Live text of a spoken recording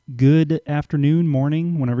Good afternoon,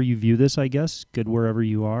 morning, whenever you view this, I guess. Good wherever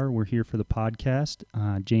you are. We're here for the podcast.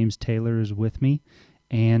 James Taylor is with me.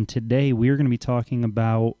 And today we are going to be talking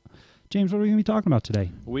about... James, what are we going to be talking about today?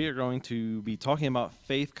 We are going to be talking about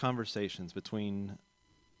faith conversations between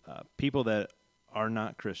people that are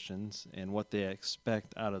not Christians and what they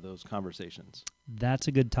expect out of those conversations. That's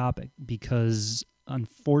a good topic because,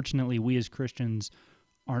 unfortunately, we as Christians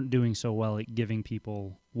aren't doing so well at giving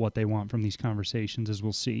people what they want from these conversations, as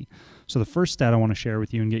we'll see. So the first stat I want to share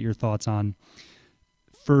with you and get your thoughts on,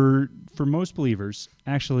 for most believers,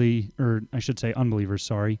 actually, or I should say unbelievers,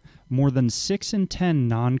 sorry, more than 6 in 10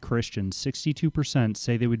 non-Christians, 62%,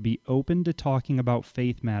 say they would be open to talking about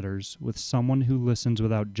faith matters with someone who listens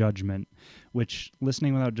without judgment, which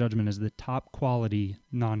listening without judgment is the top quality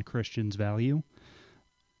non-Christians value.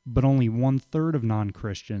 But only 1/3 of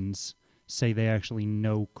non-Christians say they actually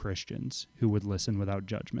know Christians who would listen without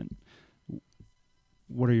judgment.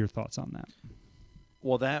 What are your thoughts on that?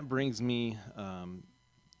 Well, that brings me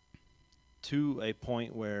to a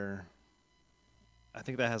point where I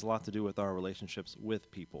think that has a lot to do with our relationships with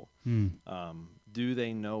people. Do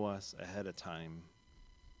they know us ahead of time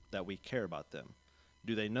that we care about them?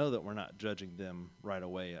 Do they know that we're not judging them right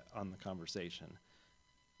away on the conversation?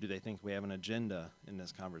 Do they think we have an agenda in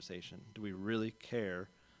this conversation? Do we really care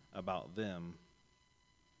about them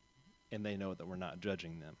and they know that we're not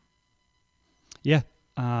judging them? Yeah,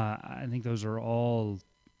 I think those are all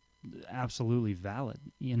absolutely valid.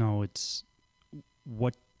 You know, it's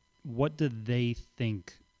what do they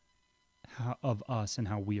think of us and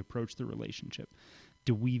how we approach the relationship?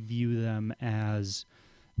 Do we view them as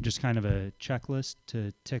just kind of a checklist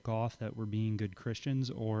to tick off that we're being good Christians,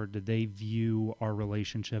 or do they view our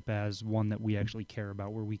relationship as one that we actually care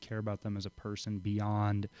about, where we care about them as a person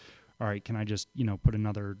beyond, all right, can I just, put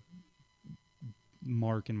another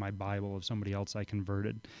mark in my Bible of somebody else I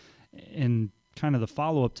converted? And kind of the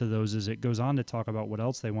follow-up to those is it goes on to talk about what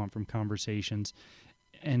else they want from conversations.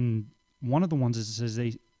 And one of the ones is it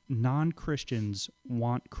says non-Christians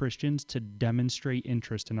want Christians to demonstrate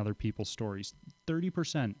interest in other people's stories.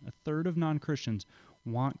 30%, a third of non-Christians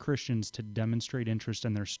want Christians to demonstrate interest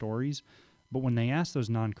in their stories. But when they ask those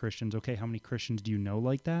non-Christians, okay, how many Christians do you know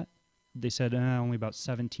like that? They said only about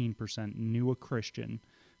 17% knew a Christian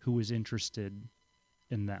who was interested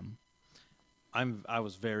in them. I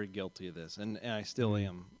was very guilty of this, and I still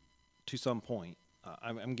am to some point.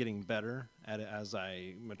 I'm getting better at it as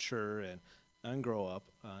I mature and grow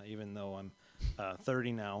up, even though I'm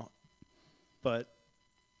 30 now. But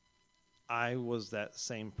I was that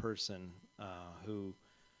same person who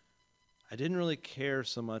I didn't really care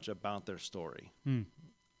so much about their story.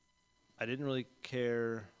 I didn't really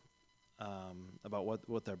care about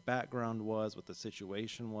what their background was, what the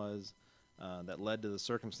situation was that led to the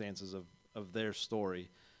circumstances of their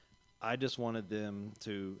story. I just wanted them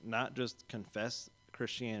to not just confess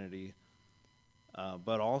Christianity,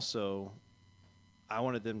 but also I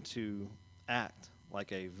wanted them to act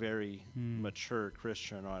like a very mature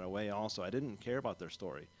Christian right away. Also, I didn't care about their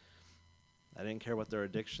story. I didn't care what their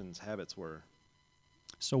addictions, habits were.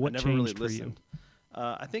 So what changed for you?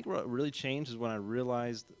 I think what really changed is when I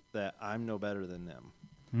realized that I'm no better than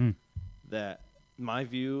them. That my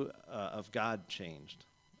view of God changed.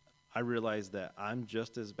 I realized that I'm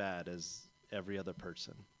just as bad as every other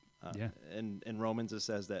person. In Romans, it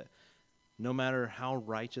says that no matter how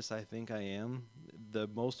righteous I think I am, the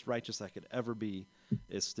most righteous I could ever be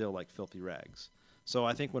is still like filthy rags. So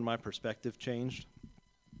I think when my perspective changed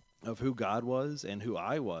of who God was and who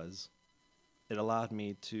I was, it allowed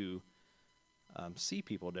me to see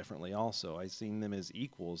people differently also. I seen them as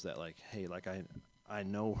equals that like, hey, like I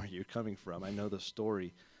know where you're coming from. I know the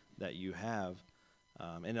story that you have.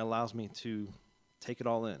 And it allows me to take it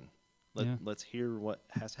all in. Let's hear what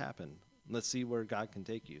has happened. Let's see where God can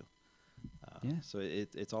take you. So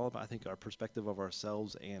it's all about, I think, our perspective of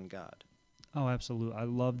ourselves and God. Oh, absolutely. I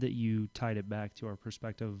love that you tied it back to our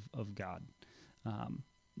perspective of God.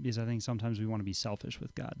 Because I think sometimes we want to be selfish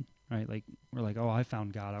with God, right? Like, we're like, oh, I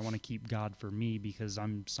found God. I want to keep God for me because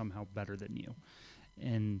I'm somehow better than you.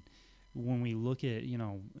 And when we look at,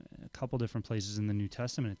 a couple different places in the New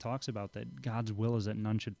Testament, it talks about that God's will is that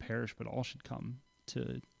none should perish, but all should come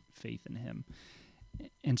to faith in him.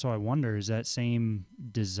 And so I wonder, is that same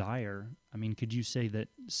desire, could you say that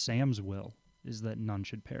Sam's will is that none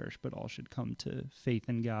should perish, but all should come to faith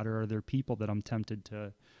in God? Or are there people that I'm tempted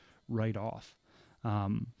to write off?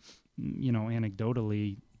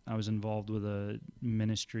 Anecdotally, I was involved with a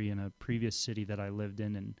ministry in a previous city that I lived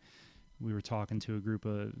in, and we were talking to a group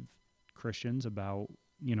of Christians about,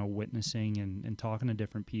 witnessing and talking to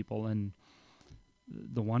different people. And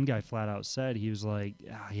the one guy flat out said, he was like,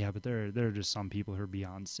 yeah, but there are just some people who are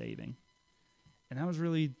beyond saving. And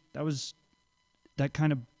that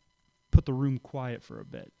kind of put the room quiet for a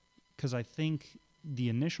bit, because I think the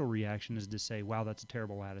initial reaction is to say, wow, that's a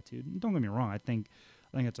terrible attitude. And don't get me wrong, I think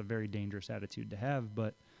that's a very dangerous attitude to have,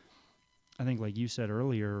 but I think, like you said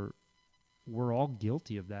earlier, we're all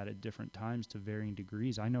guilty of that at different times to varying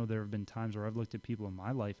degrees. I know there have been times where I've looked at people in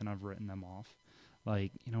my life and I've written them off.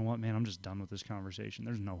 Like, you know what, man, I'm just done with this conversation.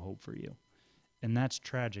 There's no hope for you. And that's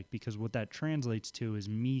tragic, because what that translates to is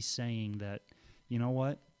me saying that, you know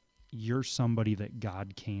what, you're somebody that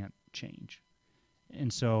God can't change.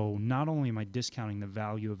 And so not only am I discounting the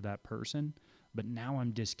value of that person, but now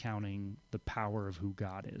I'm discounting the power of who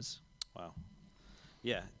God is. Wow.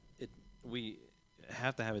 Yeah, we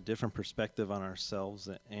have to have a different perspective on ourselves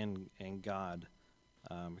and God,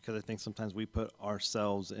 because I think sometimes we put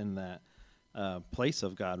ourselves in that place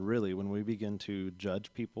of God, really, when we begin to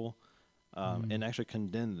judge people and actually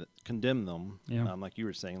condemn them. Yeah. Like you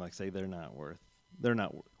were saying, like say they're not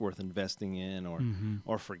worth investing in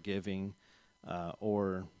or forgiving,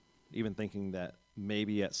 or even thinking that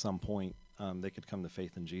maybe at some point they could come to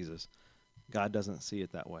faith in Jesus. God doesn't see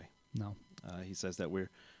it that way. No. He says that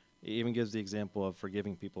he even gives the example of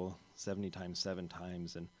forgiving people 70 times, 7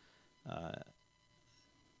 times, and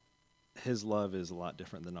his love is a lot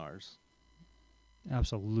different than ours.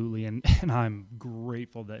 Absolutely, and I'm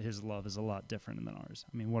grateful that his love is a lot different than ours.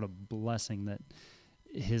 I mean, what a blessing that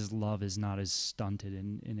his love is not as stunted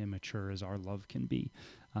and immature as our love can be.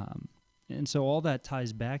 And so all that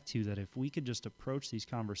ties back to that if we could just approach these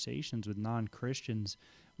conversations with non-Christians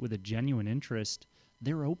with a genuine interest,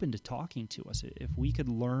 they're open to talking to us. If we could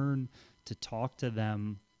learn to talk to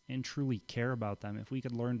them and truly care about them, if we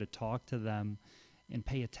could learn to talk to them and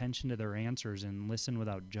pay attention to their answers and listen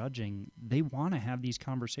without judging, they want to have these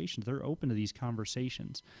conversations. They're open to these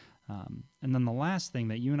conversations. And then the last thing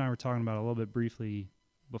that you and I were talking about a little bit briefly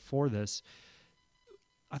before this,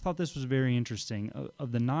 I thought this was very interesting.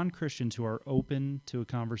 Of the non-Christians who are open to a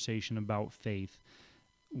conversation about faith,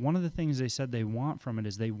 one of the things they said they want from it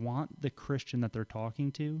is they want the Christian that they're talking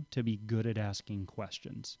to be good at asking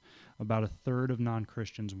questions. About a third of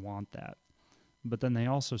non-Christians want that. But then they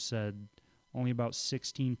also said only about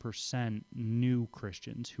 16% knew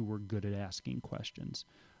Christians who were good at asking questions.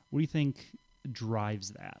 What do you think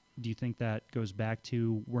drives that? Do you think that goes back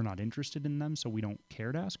to we're not interested in them, so we don't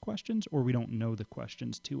care to ask questions, or we don't know the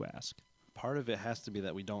questions to ask? Part of it has to be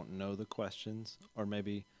that we don't know the questions, or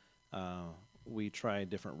maybe we try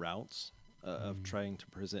different routes of trying to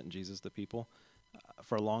present Jesus to people.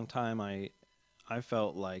 For a long time, I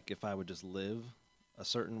felt like if I would just live a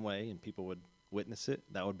certain way and people would witness it,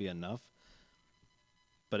 that would be enough.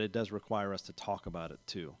 But it does require us to talk about it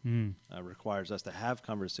too. It requires us to have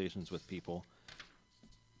conversations with people.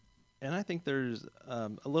 And I think there's a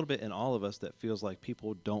little bit in all of us that feels like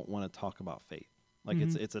people don't want to talk about faith. Like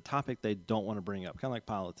it's a topic they don't want to bring up, kind of like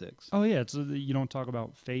politics. Oh yeah, you don't talk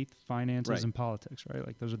about faith, finances, and politics, right?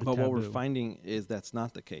 Like those are the taboo. But what we're finding is that's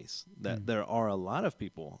not the case. That there are a lot of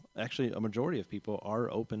people, actually a majority of people, are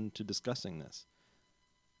open to discussing this.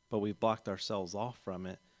 But we've blocked ourselves off from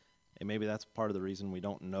it. And maybe that's part of the reason we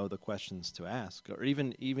don't know the questions to ask, or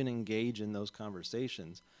even engage in those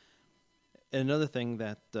conversations. And another thing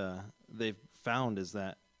that they've found is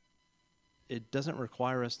that it doesn't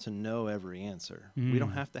require us to know every answer. We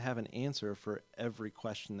don't have to have an answer for every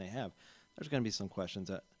question they have. There's going to be some questions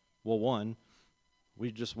that, well, one,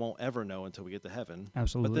 we just won't ever know until we get to heaven.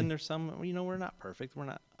 Absolutely. But then there's some, we're not perfect. We're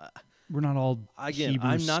not all again, Hebrew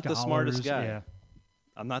I'm not scholars. the smartest guy. Yeah.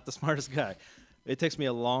 I'm not the smartest guy. It takes me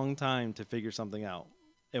a long time to figure something out.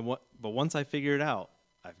 But once I figure it out,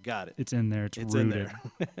 I've got it. It's in there. It's rooted. in there.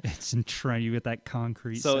 It's entrenched. You get that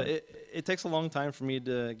concrete. So it takes a long time for me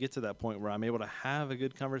to get to that point where I'm able to have a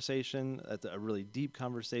good conversation, a really deep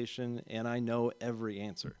conversation, and I know every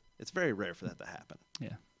answer. It's very rare for that to happen. Yeah.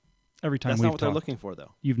 Every time That's we've not what talked, they're looking for,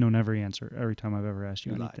 though. You've known every answer every time I've ever asked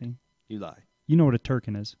you You anything. You lie. You know what a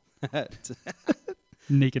turkin is.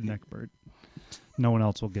 Naked neck bird. No one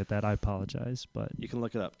else will get that. I apologize, but You can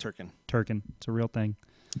look it up. Turkin. It's a real thing.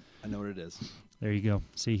 I know what it is. There you go.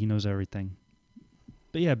 See, he knows everything.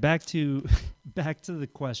 But yeah, back to the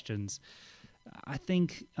questions. I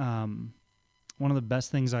think one of the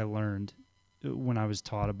best things I learned when I was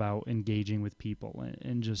taught about engaging with people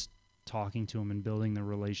and just talking to them and building the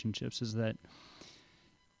relationships is that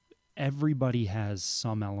everybody has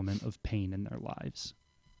some element of pain in their lives.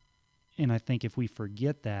 And I think if we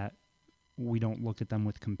forget that, we don't look at them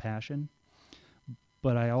with compassion.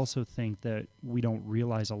 But I also think that we don't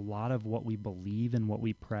realize a lot of what we believe and what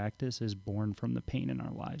we practice is born from the pain in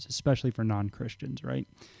our lives, especially for non-Christians, right?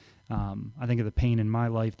 I think of the pain in my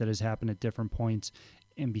life that has happened at different points.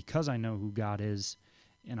 And because I know who God is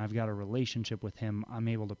and I've got a relationship with him, I'm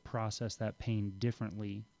able to process that pain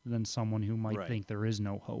differently than someone who might think there is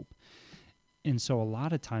no hope. And so a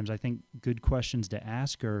lot of times I think good questions to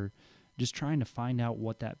ask are just trying to find out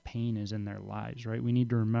what that pain is in their lives, right? We need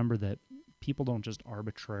to remember that people don't just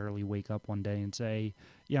arbitrarily wake up one day and say,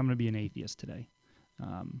 yeah, I'm going to be an atheist today.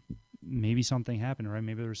 Maybe something happened, right?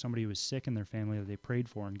 Maybe there was somebody who was sick in their family that they prayed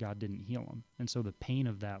for and God didn't heal them. And so the pain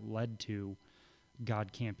of that led to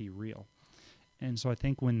God can't be real. And so I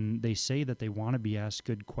think when they say that they want to be asked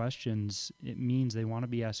good questions, it means they want to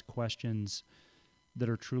be asked questions that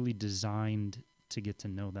are truly designed to get to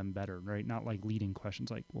know them better, right? Not like leading questions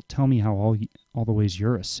like, well, tell me how all the ways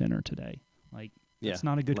you're a sinner today. Like, that's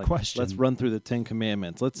not a good question. Let's run through the 10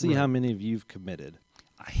 Commandments. Let's see how many of you've committed.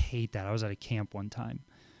 I hate that. I was at a camp one time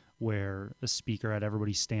where a speaker had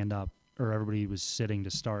everybody stand up, or everybody was sitting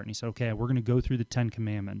to start, and he said, okay, we're going to go through the 10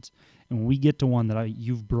 Commandments, and when we get to one that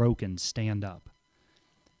you've broken, stand up.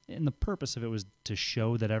 And the purpose of it was to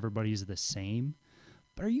show that everybody's the same.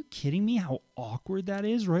 But are you kidding me how awkward that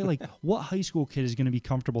is, right? Like, what high school kid is going to be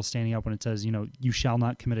comfortable standing up when it says, you shall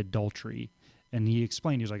not commit adultery? And he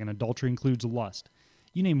explained, he was like, an adultery includes lust.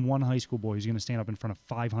 You name one high school boy who's going to stand up in front of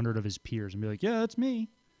 500 of his peers and be like, yeah, that's me,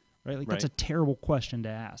 right? Like, that's a terrible question to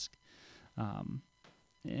ask.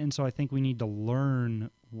 And so I think we need to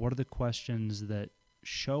learn what are the questions that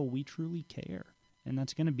show we truly care. And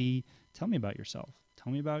that's going to be, tell me about yourself.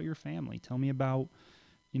 Tell me about your family. Tell me about,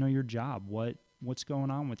 your job. What's going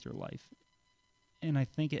on with your life? And I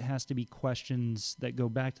think it has to be questions that go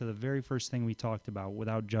back to the very first thing we talked about,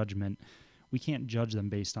 without judgment. We can't judge them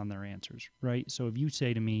based on their answers, right? So if you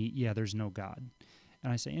say to me, yeah, there's no God,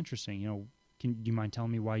 and I say, interesting, do you mind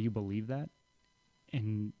telling me why you believe that?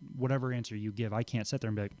 And whatever answer you give, I can't sit there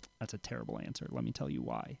and be like, that's a terrible answer. Let me tell you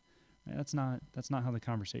why. Right? That's not how the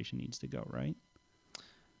conversation needs to go, right?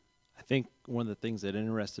 I think one of the things that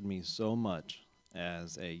interested me so much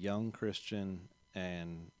as a young Christian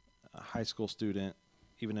and a high school student,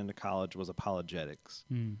 even into college, was apologetics.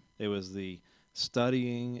 It was the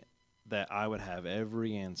studying that I would have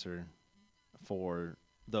every answer for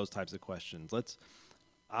those types of questions.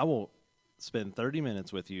 I will spend 30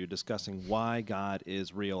 minutes with you discussing why God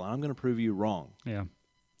is real, and I'm going to prove you wrong. Yeah.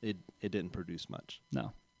 It didn't produce much.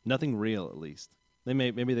 No. Nothing real, at least.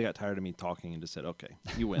 Maybe they got tired of me talking and just said, okay,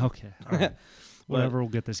 you win. Okay. All right. Whatever will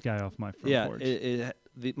get this guy off my front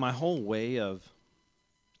porch. My whole way of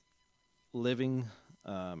living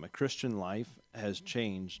a Christian life has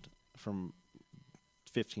changed from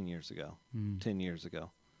 15 years ago, 10 years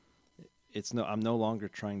ago. I'm no longer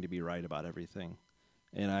trying to be right about everything.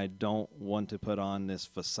 And I don't want to put on this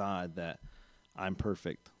facade that I'm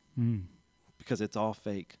perfect because it's all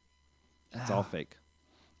fake. It's all fake.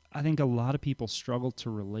 I think a lot of people struggle to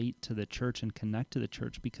relate to the church and connect to the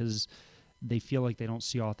church because they feel like they don't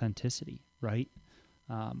see authenticity, right?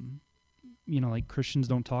 Like Christians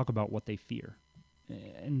don't talk about what they fear.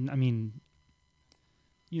 And I mean,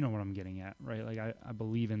 you know what I'm getting at, right? Like I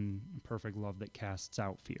believe in perfect love that casts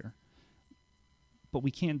out fear. But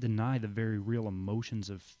we can't deny the very real emotions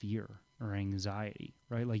of fear or anxiety,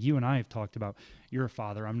 right? Like you and I have talked about, you're a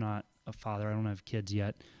father, I'm not a father, I don't have kids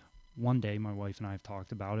yet. One day my wife and I have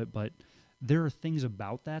talked about it, but there are things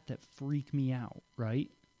about that freak me out, right?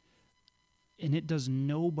 And it does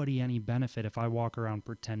nobody any benefit if I walk around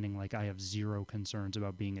pretending like I have zero concerns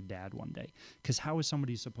about being a dad one day. Because how is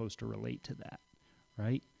somebody supposed to relate to that,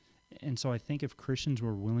 right? And so I think if Christians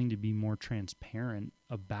were willing to be more transparent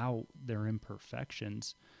about their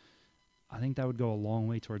imperfections, I think that would go a long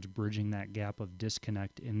way towards bridging that gap of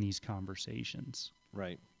disconnect in these conversations.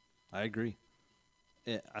 Right. I agree.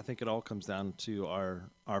 I think it all comes down to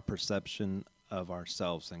our perception of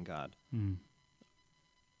ourselves and God.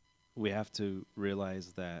 We have to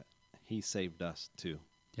realize that he saved us too.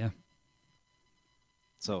 Yeah.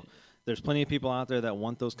 So there's plenty of people out there that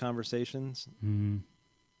want those conversations.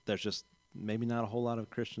 There's just maybe not a whole lot of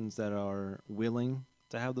Christians that are willing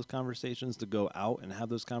to have those conversations, to go out and have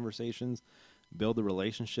those conversations, build the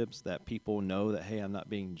relationships that people know that, hey, I'm not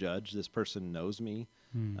being judged. This person knows me.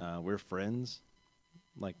 We're friends.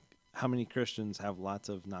 Like, how many Christians have lots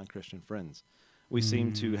of non-Christian friends? We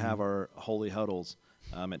seem to have our holy huddles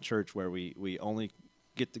at church where we only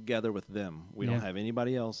get together with them. We don't have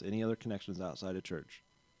anybody else, any other connections outside of church.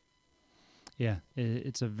 Yeah,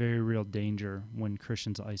 it's a very real danger when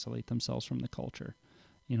Christians isolate themselves from the culture.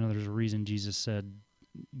 There's a reason Jesus said,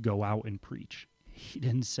 go out and preach. He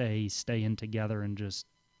didn't say stay in together and just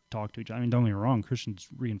talk to each other. I mean, don't get me wrong, Christians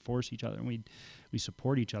reinforce each other and we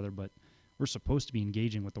support each other, but we're supposed to be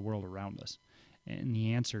engaging with the world around us. And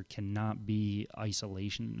the answer cannot be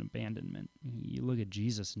isolation and abandonment. You look at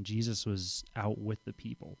Jesus, and Jesus was out with the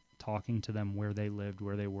people, talking to them where they lived,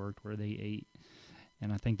 where they worked, where they ate.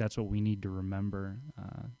 And I think that's what we need to remember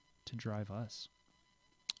to drive us.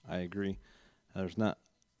 I agree. There's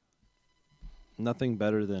nothing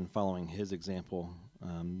better than following his example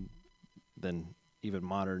than even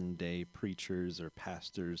modern day preachers or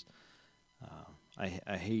pastors.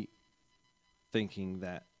 I hate thinking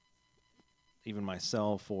that even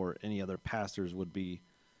myself or any other pastors would be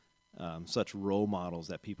such role models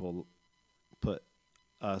that people put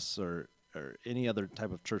us or any other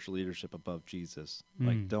type of church leadership above Jesus.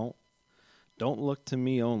 Like, don't look to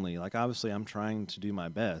me only. Like, obviously I'm trying to do my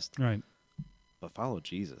best, right? But follow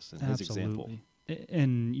Jesus and his example.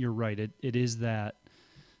 And you're right. It is that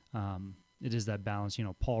balance. You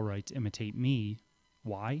know, Paul writes, imitate me.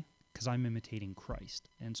 Why? Because I'm imitating Christ.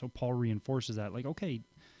 And so Paul reinforces that, like, okay,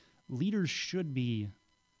 leaders should be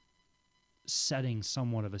setting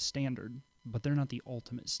somewhat of a standard, but they're not the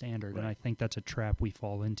ultimate standard. Right. And I think that's a trap we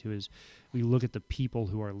fall into, is we look at the people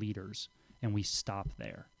who are leaders and we stop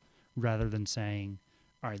there rather than saying,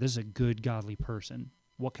 all right, this is a good, godly person.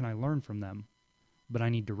 What can I learn from them? But I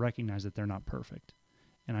need to recognize that they're not perfect.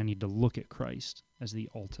 And I need to look at Christ as the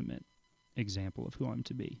ultimate example of who I'm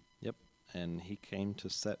to be. Yep. And he came to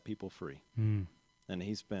set people free. Mm. And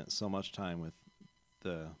he spent so much time with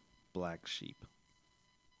the black sheep,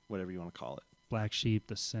 whatever you want to call it. Black sheep,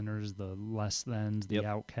 the sinners, the less thans, the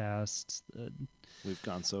outcasts. We've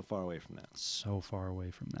gone so far away from that. So far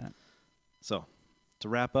away from that. So, to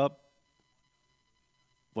wrap up,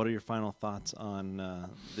 what are your final thoughts on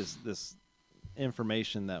this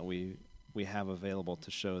information that we have available to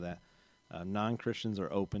show that non-Christians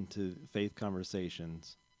are open to faith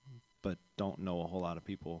conversations, but don't know a whole lot of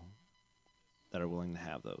people that are willing to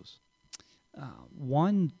have those?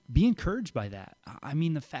 One, be encouraged by that. I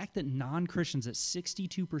mean, the fact that non-Christians, that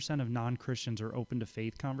 62% of non-Christians are open to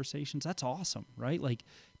faith conversations, that's awesome, right? Like,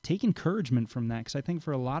 take encouragement from that, because I think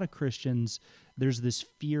for a lot of Christians, there's this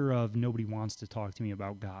fear of nobody wants to talk to me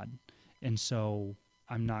about God, and so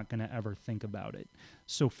I'm not going to ever think about it.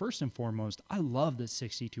 So first and foremost, I love that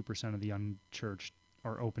 62% of the unchurched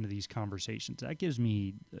are open to these conversations. That gives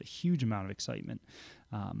me a huge amount of excitement.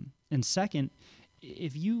 And second,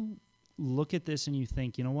 if you look at this and you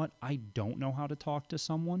think, you know what, I don't know how to talk to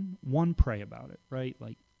someone, one, pray about it, right?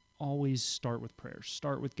 Like, always start with prayer.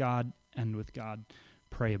 Start with God, end with God,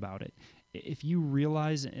 pray about it. If you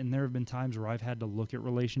realize, and there have been times where I've had to look at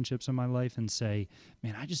relationships in my life and say,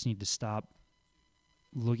 man, I just need to stop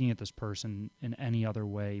looking at this person in any other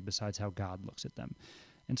way besides how God looks at them.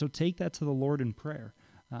 And so take that to the Lord in prayer.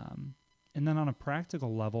 And then on a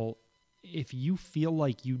practical level, if you feel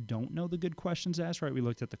like you don't know the good questions to ask, right? We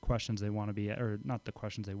looked at the questions they want to be, or not the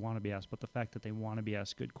questions they want to be asked, but the fact that they want to be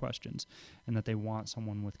asked good questions and that they want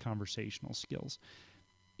someone with conversational skills.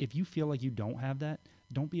 If you feel like you don't have that,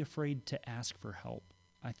 don't be afraid to ask for help.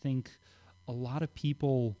 I think a lot of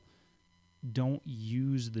people don't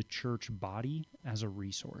use the church body as a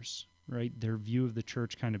resource, right? Their view of the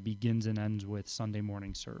church kind of begins and ends with Sunday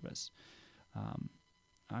morning service.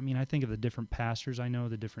 I mean, I think of the different pastors I know,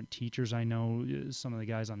 the different teachers I know, some of the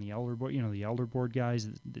guys on the elder board, the elder board guys,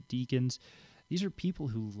 the deacons. These are people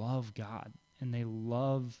who love God, and they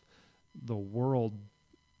love the world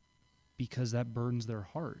because that burdens their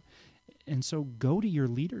heart. And so go to your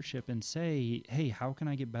leadership and say, hey, how can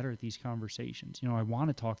I get better at these conversations? I want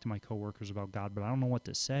to talk to my coworkers about God, but I don't know what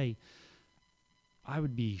to say. I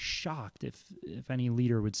would be shocked if any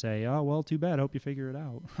leader would say, oh, well, too bad, hope you figure it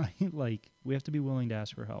out, right? Like, we have to be willing to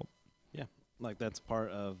ask for help. Yeah, like that's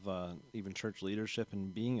part of even church leadership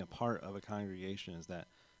and being a part of a congregation, is that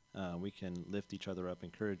we can lift each other up,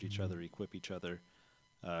 encourage each other, equip each other,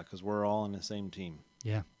 because we're all on the same team.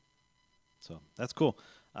 Yeah. So that's cool.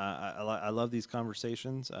 I love these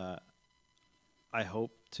conversations. I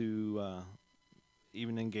hope to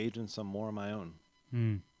even engage in some more of my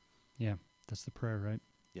own. Yeah. That's the prayer, right?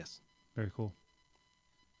 Yes. Very cool.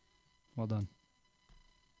 Well done.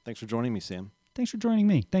 Thanks for joining me, Sam. Thanks for joining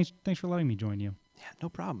me. Thanks for letting me join you. Yeah, no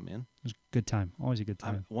problem, man. It was a good time. Always a good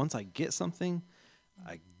time. Once I get something,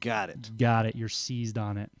 I got it. Got it. You're seized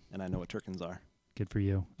on it. And I know what Turkins are. Good for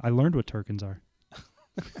you. I learned what Turkins are.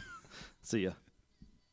 See ya.